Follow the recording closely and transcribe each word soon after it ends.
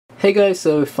Hey guys,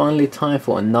 so finally time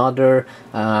for another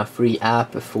free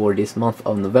app for this month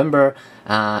of November,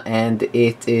 and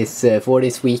it is for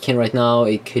this weekend right now.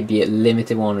 It could be a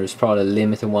limited one, or it's probably a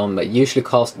limited one, but usually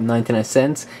costs 99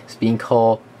 cents. It's being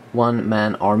called One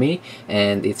Man Army,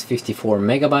 and it's 54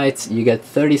 megabytes. You get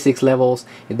 36 levels.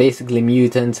 It basically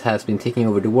mutants has been taking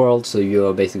over the world, so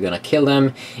you're basically gonna kill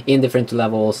them in different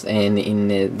levels, and in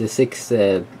the sixth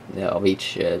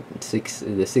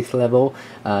level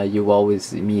you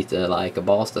always meet like a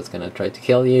boss that's gonna try to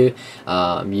kill you.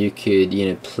 You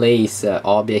could place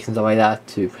objects and stuff like that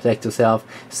to protect yourself,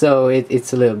 so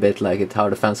it's a little bit like a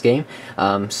tower defense game.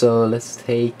 So let's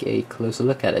take a closer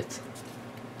look at it.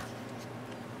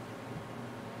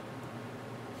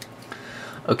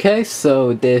 Okay,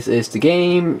 so this is the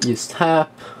game. Just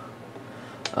tap.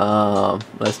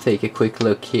 Let's take a quick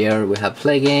look here. We have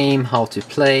play game, how to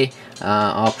play,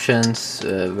 options,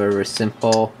 very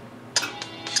simple.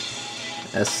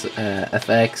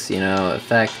 FX,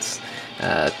 effects,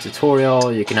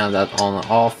 tutorial. You can have that on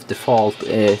or off. Default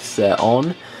is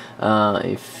on.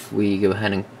 If we go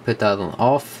ahead and put that on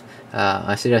off,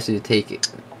 I suggest you take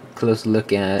close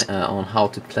look at on how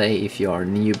to play if you are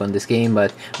new on this game,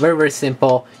 but very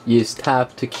simple. Use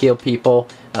tap to kill people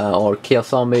or kill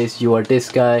zombies. You are this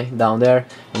guy down there,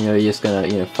 and you're just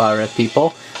gonna fire at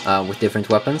people with different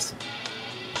weapons.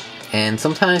 And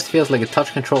sometimes it feels like the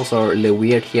touch controls are a little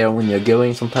weird here when you're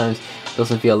going. Sometimes it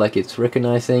doesn't feel like it's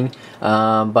recognizing,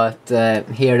 but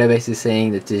here they're basically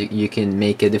saying that you can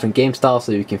make a different game style,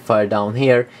 so you can fire down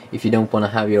here if you don't want to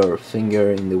have your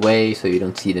finger in the way so you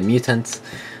don't see the mutants.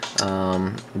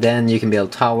 Then you can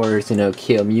build towers,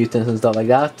 kill mutants and stuff like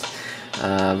that.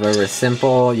 Very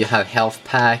simple. You have health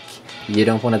pack. You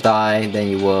don't want to die, then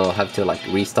you will have to like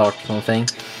restart something.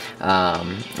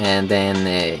 And then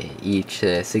each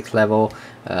sixth level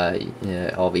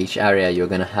of each area, you're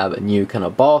gonna have a new kind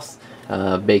of boss,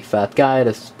 big fat guy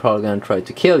that's probably gonna try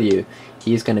to kill you.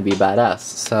 He's gonna be badass.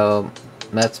 So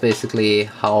that's basically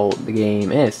how the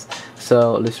game is.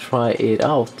 So let's try it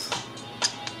out.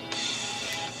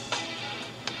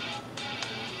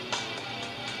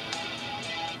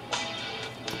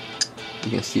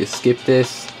 You can see, skip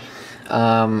this.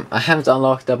 I haven't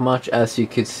unlocked that much, as you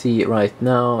could see right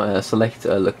now. Select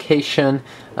a location.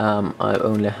 I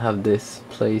only have this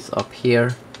place up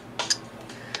here.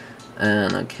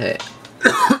 And okay,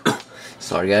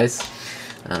 sorry guys.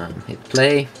 Hit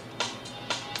play.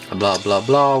 Blah blah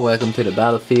blah. Welcome to the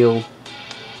battlefield.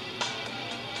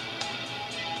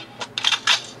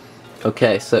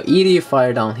 Okay, so either you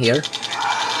fire down here.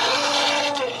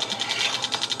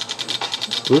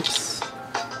 Oops.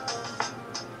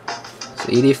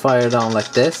 So either you fire down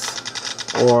like this,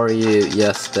 or you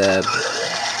just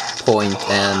point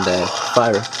and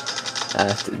fire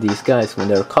at these guys when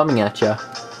they're coming at you.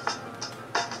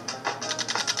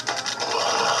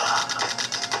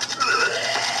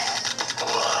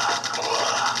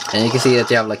 And you can see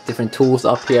that you have like different tools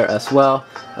up here as well.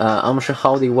 I'm not sure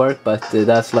how they work, but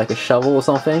that's like a shovel or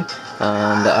something,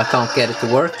 and I can't get it to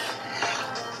work.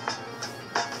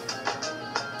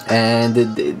 And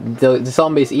the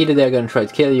zombies, either they're gonna try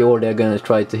to kill you or they're gonna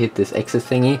try to hit this exit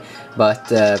thingy,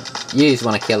 but you just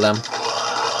wanna kill them.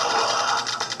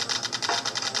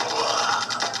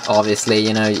 Obviously,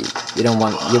 you don't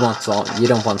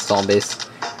want zombies,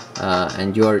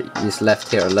 and you're just left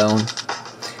here alone.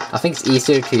 I think it's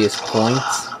easier to just point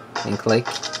and click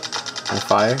and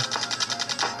fire.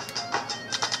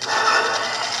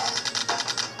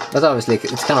 But obviously,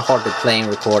 it's kind of hard to play and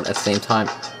record at the same time.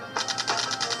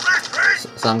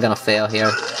 So I'm gonna fail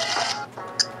here.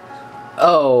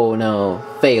 Oh no,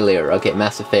 failure. Okay,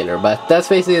 massive failure. But that's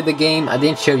basically the game. I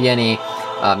didn't show you any,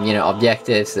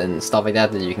 objectives and stuff like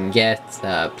that you can get,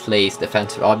 place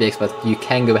defensive objects, but you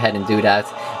can go ahead and do that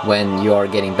when you are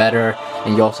getting better,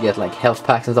 and you also get like health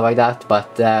packs and stuff like that.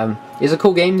 But it's a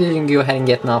cool game that you can go ahead and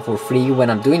get now for free when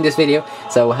I'm doing this video.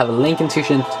 So I will have a link in the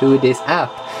description to this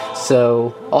app.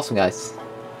 So awesome guys.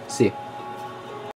 See you.